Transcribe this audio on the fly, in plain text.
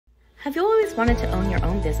Have you always wanted to own your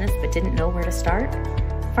own business but didn't know where to start?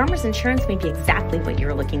 Farmers Insurance may be exactly what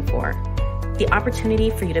you're looking for. The opportunity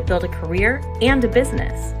for you to build a career and a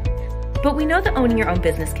business. But we know that owning your own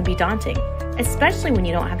business can be daunting, especially when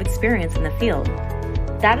you don't have experience in the field.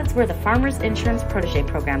 That is where the Farmers Insurance Protege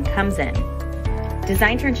Program comes in.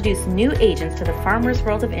 Designed to introduce new agents to the farmer's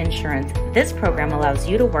world of insurance, this program allows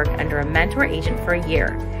you to work under a mentor agent for a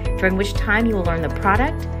year, during which time you will learn the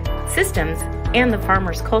product, systems, and the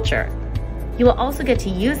farmer's culture. You will also get to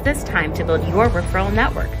use this time to build your referral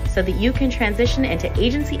network so that you can transition into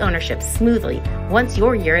agency ownership smoothly once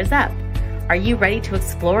your year is up. Are you ready to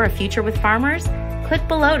explore a future with farmers? Click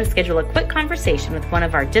below to schedule a quick conversation with one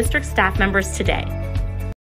of our district staff members today.